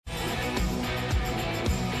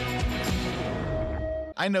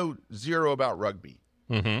I know zero about rugby.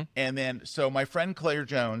 Mm-hmm. And then, so my friend Claire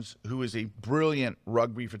Jones, who is a brilliant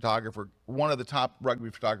rugby photographer, one of the top rugby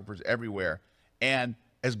photographers everywhere, and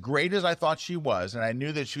as great as I thought she was, and I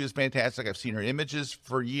knew that she was fantastic, I've seen her images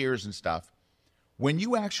for years and stuff. When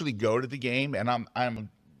you actually go to the game, and I'm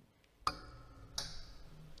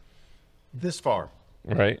this far,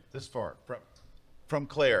 Right. this far from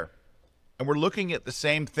Claire, and we're looking at the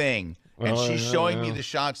same thing, and she's showing me the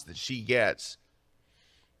shots that she gets.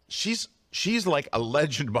 She's like a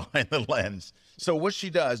legend behind the lens. So what she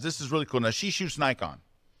does, this is really cool. Now she shoots Nikon,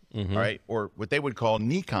 all right, or what they would call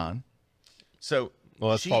Nikon. So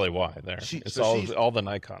well, that's probably why it's all the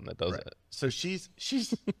Nikon that does it. So she's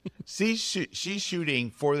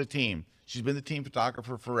shooting for the team. She's been the team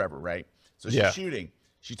photographer forever, right? So she's shooting.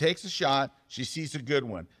 She takes a shot. She sees a good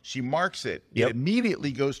one. She marks it. It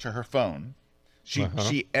immediately goes to her phone.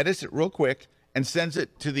 She edits it real quick and sends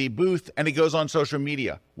it to the booth, and it goes on social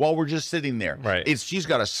media while we're just sitting there. Right. She's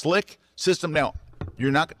got a slick system. Now,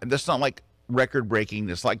 that's not like record breaking.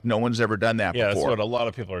 It's like no one's ever done that before. Yeah, that's what a lot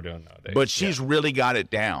of people are doing nowadays. But she's really got it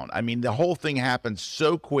down. I mean, the whole thing happens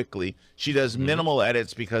so quickly. She does minimal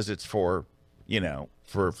edits because it's for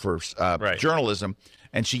journalism.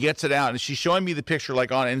 And she gets it out, and she's showing me the picture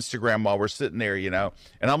like on Instagram while we're sitting there,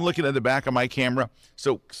 and I'm looking at the back of my camera.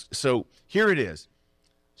 So here it is.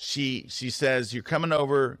 She says, you're coming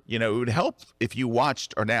over, it would help if you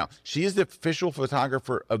watched, or now, she is the official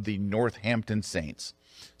photographer of the Northampton Saints.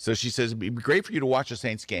 So she says, it'd be great for you to watch a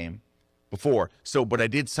Saints game before. But I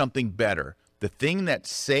did something better. The thing that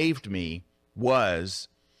saved me was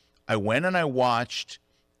I went and I watched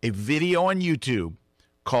a video on YouTube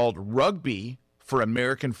called Rugby for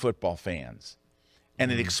American Football Fans.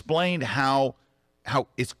 And it explained how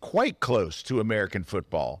it's quite close to American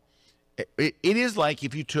football. It is like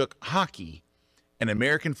if you took hockey and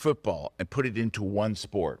American football and put it into one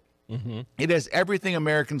sport. It has everything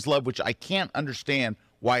Americans love, which I can't understand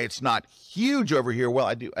why it's not huge over here. Well,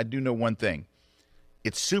 I do know one thing.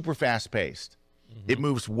 It's super fast-paced. It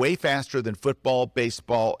moves way faster than football,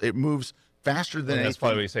 baseball. It moves faster than anything. That's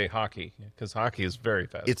probably why you say hockey, because hockey is very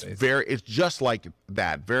fast-paced. It's just like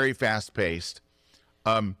that, very fast-paced.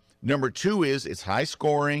 Number two is it's high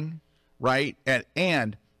scoring, right?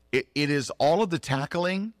 And it is all of the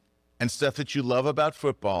tackling and stuff that you love about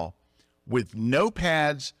football with no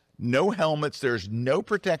pads, no helmets. There's no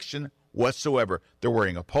protection whatsoever. They're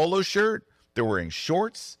wearing a polo shirt. They're wearing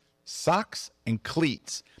shorts, socks, and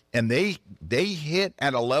cleats. And they hit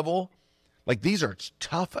at a level, like these are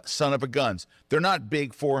tough son of a guns. They're not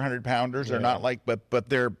big 400-pounders. They're not like, but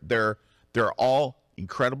they're all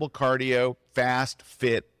incredible cardio, fast,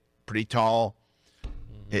 fit, pretty tall.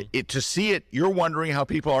 To see it, you're wondering how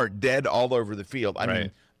people aren't dead all over the field. I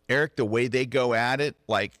mean, Eric, the way they go at it,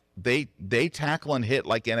 like they tackle and hit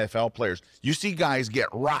like NFL players. You see guys get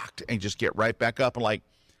rocked and just get right back up, and like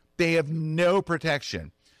they have no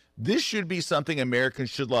protection. This should be something Americans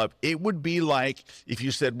should love. It would be like if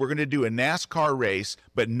you said we're going to do a NASCAR race,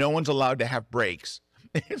 but no one's allowed to have brakes.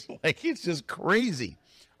 It's just crazy.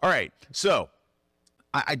 All right, so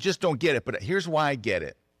I just don't get it, but here's why I get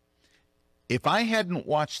it. If I hadn't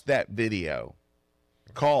watched that video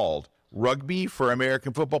called Rugby for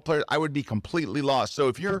American Football Players, I would be completely lost. So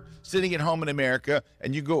if you're sitting at home in America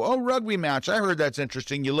and you go, oh, rugby match, I heard that's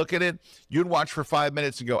interesting. You look at it, you'd watch for 5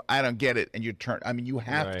 minutes and go, I don't get it. And you turn. I mean, you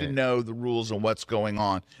have to know the rules and what's going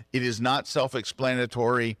on. It is not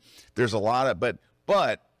self-explanatory. There's a lot of, but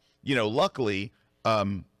luckily,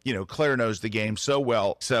 Claire knows the game so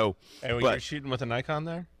well. So, you're shooting with a Nikon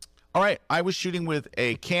there? All right, I was shooting with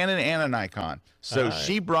a Canon and a Nikon. So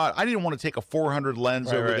she brought, I didn't want to take a 400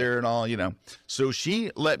 lens over there and all, So she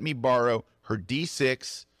let me borrow her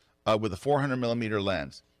D6 with a 400 millimeter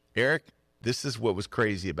lens. Eric, this is what was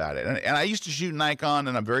crazy about it. And I used to shoot Nikon,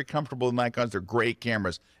 and I'm very comfortable with Nikons. They're great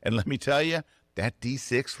cameras. And let me tell you, that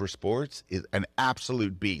D6 for sports is an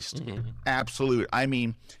absolute beast. Absolute. I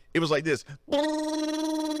mean, it was like this.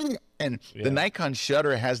 And the Nikon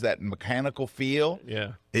shutter has that mechanical feel.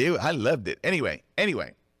 Yeah. I loved it. Anyway,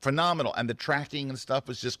 phenomenal. And the tracking and stuff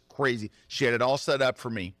was just crazy. She had it all set up for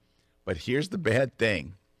me. But here's the bad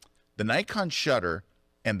thing. The Nikon shutter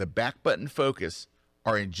and the back button focus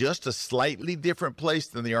are in just a slightly different place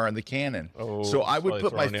than they are in the Canon. So I would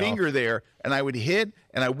put my finger there, and I would hit,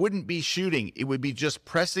 and I wouldn't be shooting. It would be just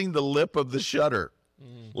pressing the lip of the shutter.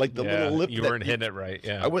 Like the little lip. You weren't hitting it right,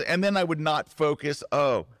 and then I would not focus.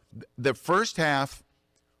 The first half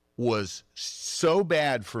was so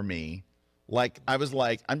bad for me. Like, I was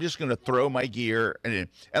like, I'm just going to throw my gear. And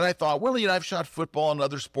I thought, well, I've shot football and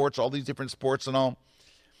other sports, all these different sports and all.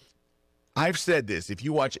 I've said this. If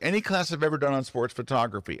you watch any class I've ever done on sports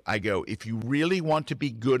photography, I go, if you really want to be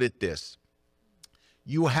good at this,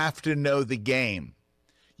 you have to know the game.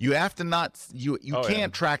 You have to not, you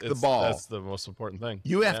can't track the ball. That's the most important thing.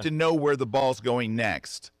 You have to know where the ball's going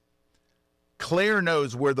next. Claire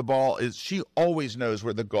knows where the ball is. She always knows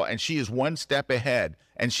where the goal, and she is one step ahead.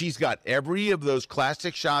 And she's got every of those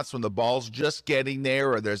classic shots when the ball's just getting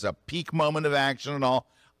there or there's a peak moment of action and all.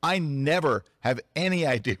 I never have any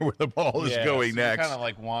idea where the ball is going next. Kind of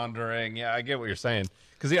like wandering. Yeah, I get what you're saying.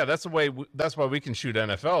 Because that's the way. That's why we can shoot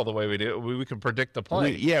NFL the way we do. We can predict the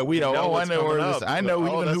play. We know. Oh, I know where this. I know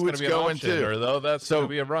even who it's going to. Or though that's going to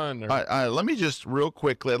be a run. Let me just real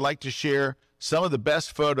quickly. I'd like to share some of the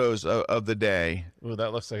best photos of the day. Ooh,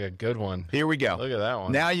 that looks like a good one. Here we go. Look at that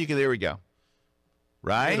one. Now you can. There we go.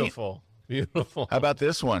 Right. Beautiful. Beautiful. How about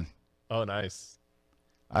this one? Oh, nice.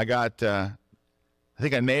 I got. I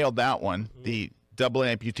think I nailed that one. The double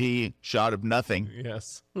amputee shot of nothing.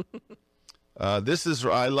 Yes. This is,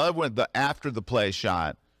 I love when the after the play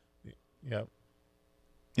shot. Yep.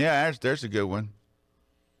 Yeah, there's a good one.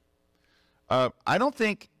 I don't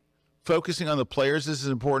think focusing on the players is as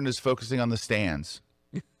important as focusing on the stands.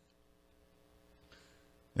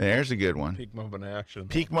 There's a good one. Peak moment of action.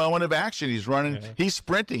 Peak moment of action. He's running. Yeah. He's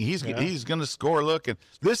sprinting. He's going to score. Look, and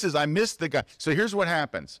this is, I missed the guy. So here's what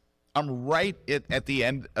happens. I'm right at the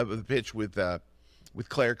end of the pitch with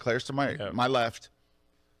Claire. Claire's to my left.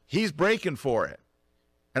 He's breaking for it.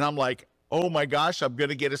 And I'm like, oh, my gosh, I'm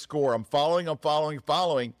going to get a score. I'm following.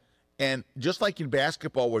 And just like in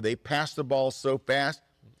basketball where they pass the ball so fast,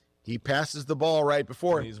 he passes the ball right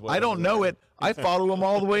before it. I don't know it. I follow him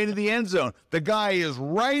all the way into the end zone. The guy is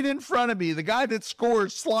right in front of me. The guy that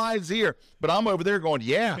scores slides here. But I'm over there going,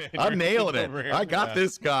 yeah, I'm nailing it. I got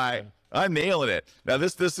this guy. I'm nailing it. Now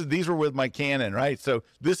these were with my Canon, right? So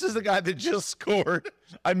this is the guy that just scored.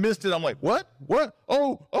 I missed it. I'm like, what?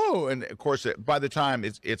 Oh, and of course, by the time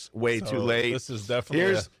it's way too late. This is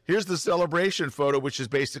definitely here's the celebration photo, which is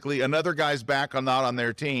basically another guy's back on not on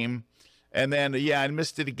their team, and then I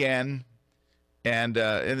missed it again, and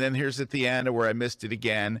then here's at the end where I missed it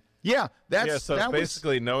again. Yeah, that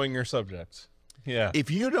basically knowing your subjects. Yeah. If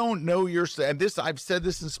you don't know and this, I've said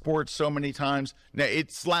this in sports so many times. Now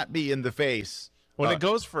it slapped me in the face. When it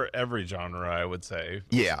goes for every genre, I would say.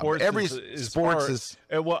 Yeah. Sports is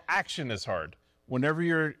well, action is hard. Whenever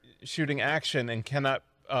you're shooting action and cannot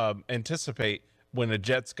anticipate when a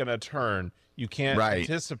jet's going to turn, you can't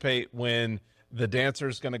anticipate when the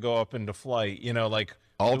dancer's going to go up into flight. You know, like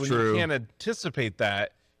all when true. You can't anticipate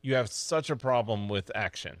that. You have such a problem with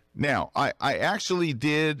action. Now, I actually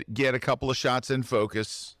did get a couple of shots in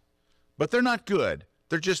focus, but they're not good.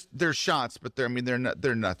 They're shots, but they're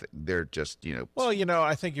nothing. They're just, Well,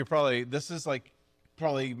 I think this is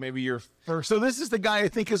maybe your first. So this is the guy I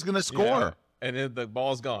think is going to score. Yeah, and then the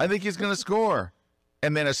ball's gone. I think he's going to score.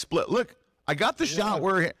 And then a split. Look, I got the shot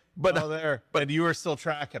but you were still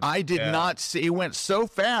tracking. I did not see. It went so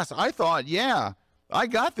fast. I thought, I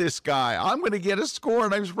got this guy. I'm going to get a score,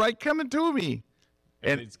 and I was right coming to me.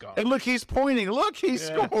 And he's gone. And look, he's pointing. Look, he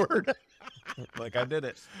scored. Like I did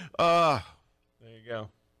it. There you go.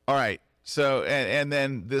 All right. So and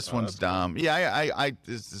then this one's dumb. Cool. Yeah,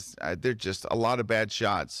 they're just a lot of bad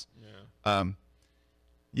shots.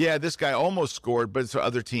 Yeah. This guy almost scored, but it's the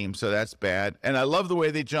other team, so that's bad. And I love the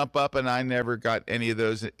way they jump up, and I never got any of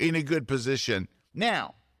those in a good position.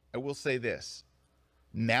 Now, I will say this.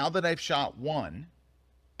 Now that I've shot one,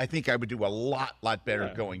 I think I would do a lot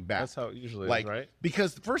better going back. That's how it usually is, right?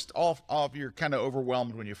 Because first off, you're kind of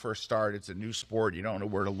overwhelmed when you first start. It's a new sport. You don't know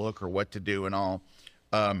where to look or what to do and all.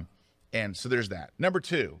 And so there's that. Number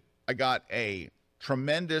two, I got a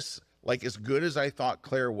tremendous, as good as I thought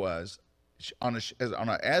Claire was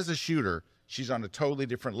as a shooter. She's on a totally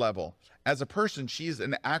different level. As a person, she's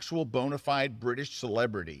an actual bona fide British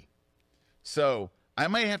celebrity. So I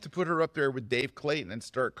might have to put her up there with Dave Clayton and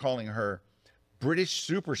start calling her British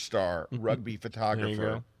superstar rugby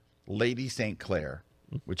photographer, Lady St. Clair,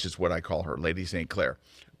 which is what I call her, Lady St. Clair.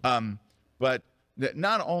 But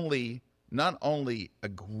not only a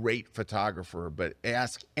great photographer, but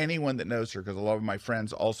ask anyone that knows her, because a lot of my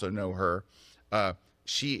friends also know her.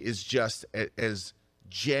 She is just as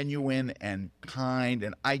genuine and kind,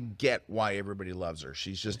 and I get why everybody loves her.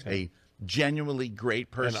 She's just a genuinely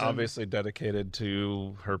great person, and obviously dedicated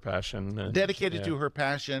to her passion to her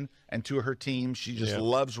passion and to her team. She just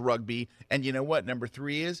loves rugby. And you know what number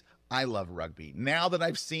three is? I love rugby. Now that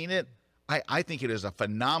I've seen it, I think it is a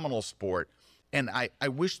phenomenal sport, and I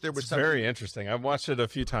wish there was something very interesting. I've watched it a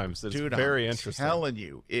few times. It's very interesting. I'm telling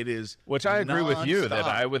you, it is. Which I agree with you that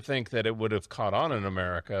I would think that it would have caught on in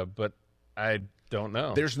America, but Don't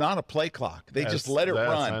know. There's not a play clock. They just let it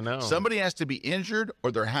run. I know. Somebody has to be injured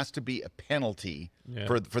or there has to be a penalty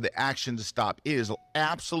for the action to stop. It is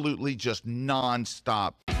absolutely just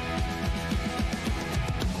nonstop.